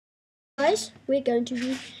Guys, we're going to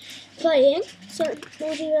be playing some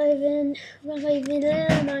multi-live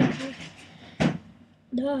Minecraft.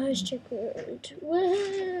 The hashtag world.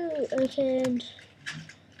 Woo! Okay, and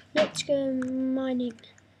let's go mining.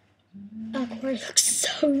 Our quarry looks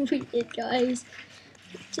so weird, guys.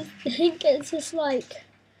 Just think it's just like,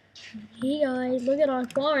 hey guys, look at our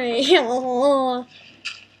quarry.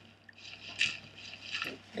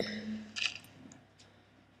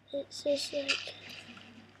 It's just like.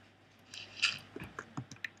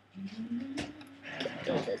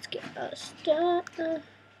 Let's get our start. Can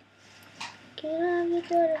I have the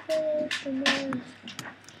daughter for tomorrow?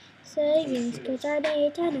 Say yes, cause I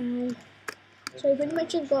need to know. So pretty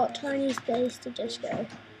much you've got tiny space to just go.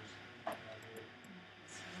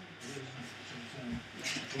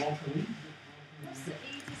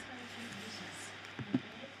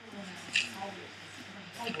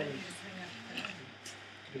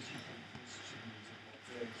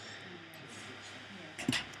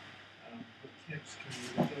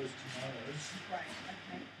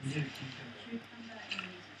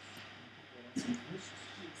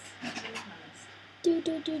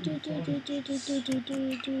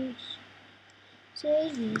 Do.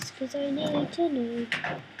 Say yes, cause I need to know.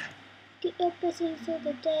 Get your blessings for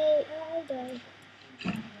the day I die.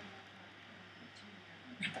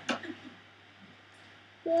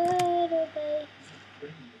 What obey?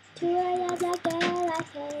 To I love the girl I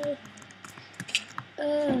say.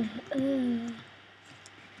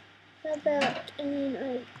 About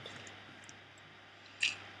I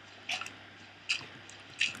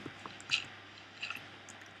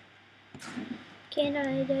can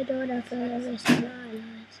I the daughter for the rest of my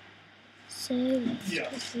life? So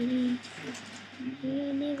yes, you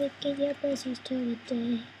never give your blessings till the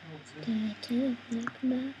day that to make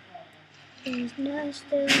my there's no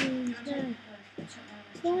stones now.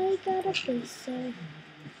 Why gotta be so?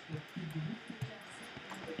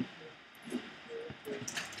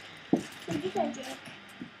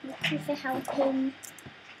 Thank you for helping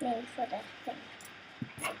me for the thing.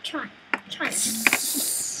 Try.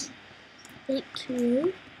 Thank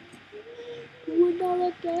you.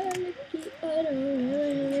 $1 galaxy, I don't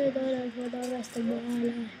really for the rest of my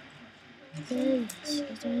life. Yes,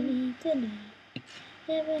 cause I need to know.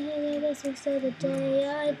 Never had a blessing till the day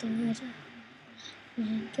I died.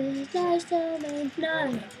 Because I still don't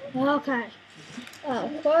know. Okay.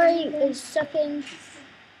 Quarry is sucking.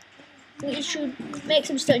 We should make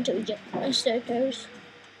some stone toes.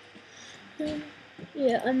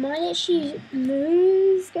 Yeah, I might actually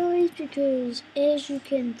move, guys, because as you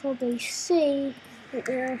can probably see,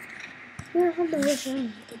 we're on the worst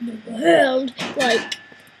island in the world. Like,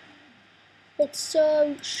 it's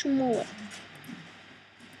so small.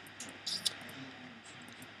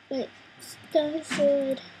 Wait, stone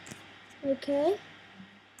sword. Okay.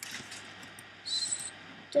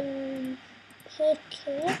 Stone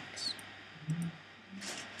pickaxe.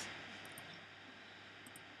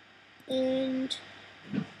 And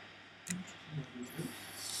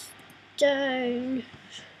stone.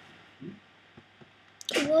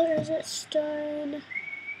 What is it? Stone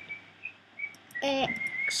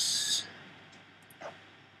X.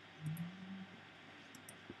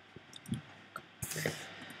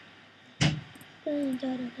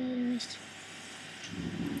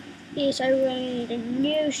 Yes, I really need a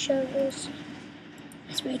new shovels.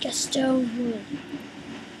 Let's make a stone wood.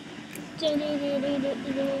 So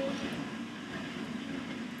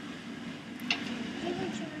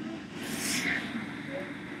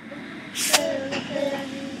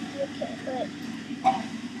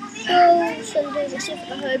sometimes I sit at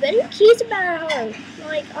home, but who cares about our home?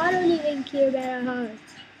 Like, I don't even care about our home.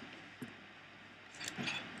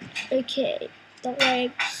 Okay, the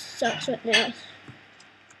leg sucks right now.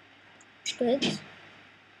 Squids.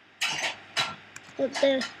 What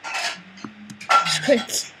the?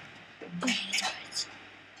 Squids. I hate squids.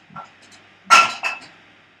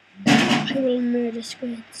 I will murder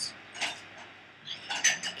squids.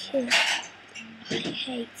 I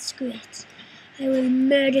hate squids. I will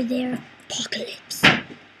murder their apocalypse. I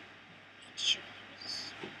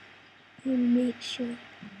will make sure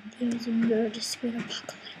there is a murder squid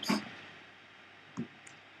apocalypse.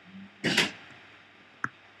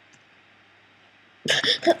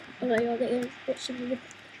 Oh my god, that should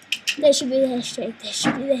be the hashtag. That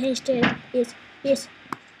should be the hashtag. Yes.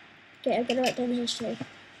 Okay, I'm gonna write down the hashtag.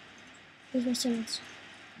 Where's my signs?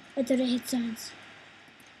 I thought I had signs.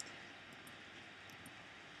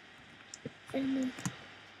 And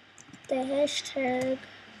the hashtag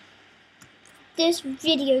this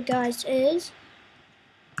video, guys, is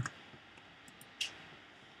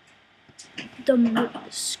the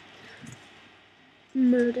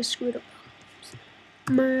Murder Squid Apocalypse.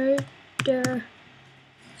 Murder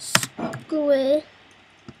Squid.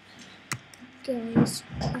 Guys,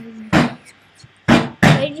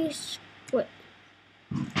 I just what?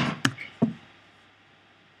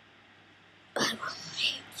 I will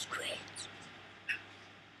hate squids.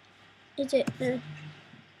 Is it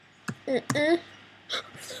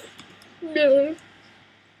no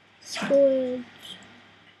squids. Squid.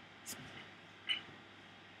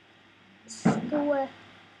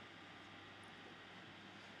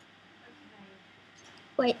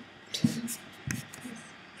 Wait.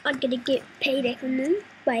 I'm gonna get payback on them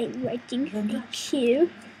by writing a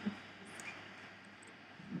Q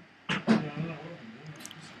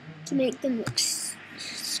to make them look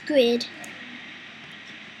squid.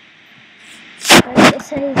 I'm gonna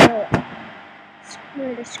say the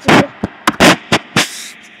squid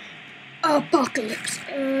apocalypse.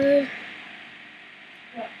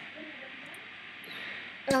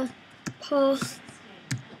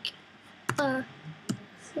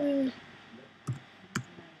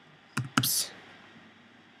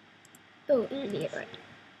 Oh, I didn't get it right.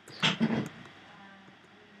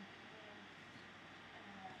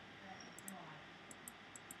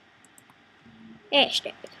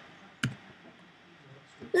 Hashtag.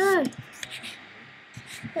 No.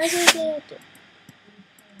 That's what I did.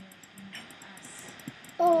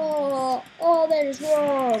 Oh, that is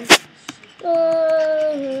wrong.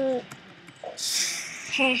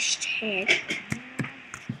 Hashtag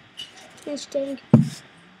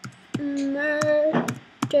murder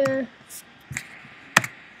with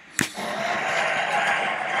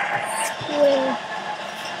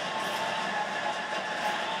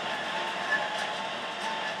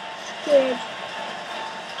squid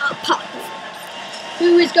apocalypse. Who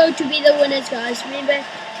is going to be the winners, guys? Remember,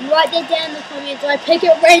 write that down in the comments. I pick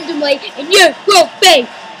it randomly, and you will be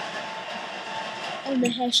on the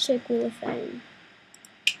hashtag Wall of Fame.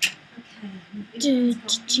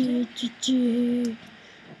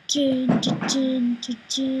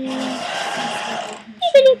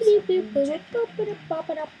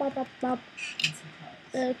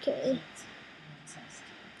 Okay.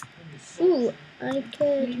 Ooh, I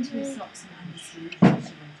could.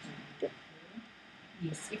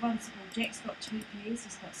 Yes, everyone's well, Jack's got 2 pairs,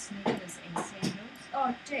 he's got sneakers and sandals.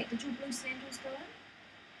 Oh, Jack, did your blue sandals go in?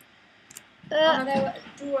 Oh, they were,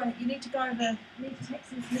 Dora, you need to go over, you need to take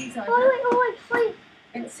some of these over. Wait.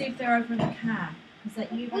 And see if they're over in the car. Is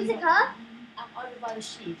that you? Where's the car? Over by the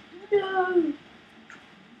shed. No.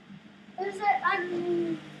 Is it,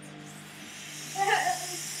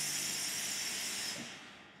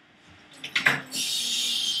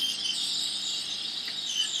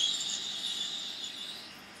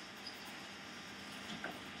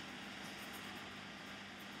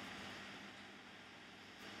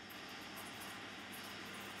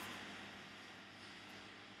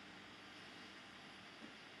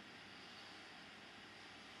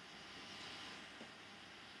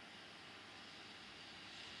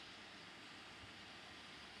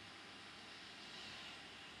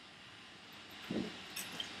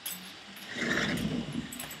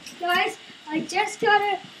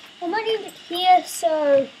 guys, I might need it here,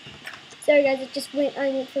 so sorry guys, I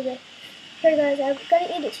went for the, sorry guys, I'm gonna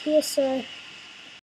end it here, so